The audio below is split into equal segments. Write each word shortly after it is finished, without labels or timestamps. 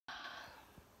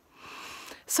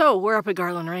So we're up at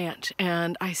Garland Ranch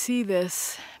and I see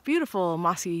this beautiful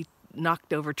mossy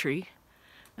knocked over tree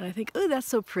and I think, oh, that's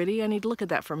so pretty. I need to look at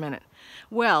that for a minute.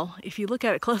 Well, if you look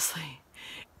at it closely,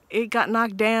 it got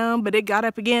knocked down, but it got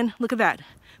up again. Look at that.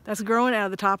 That's growing out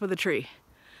of the top of the tree.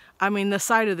 I mean, the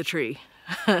side of the tree.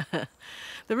 The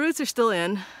roots are still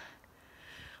in,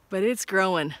 but it's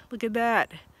growing. Look at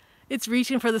that. It's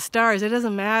reaching for the stars. It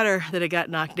doesn't matter that it got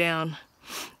knocked down.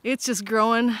 It's just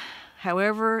growing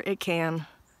however it can.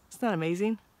 Isn't that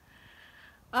amazing?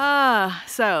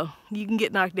 So you can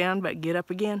get knocked down, but get up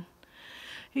again.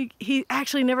 He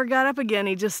actually never got up again.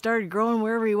 He just started growing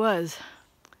wherever he was.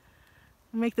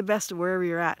 Make the best of wherever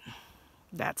you're at.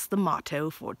 That's the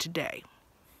motto for today.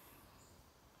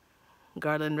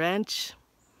 Garland Ranch.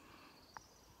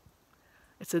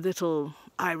 It's a little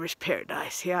Irish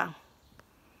paradise, yeah.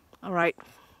 All right,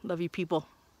 love you people.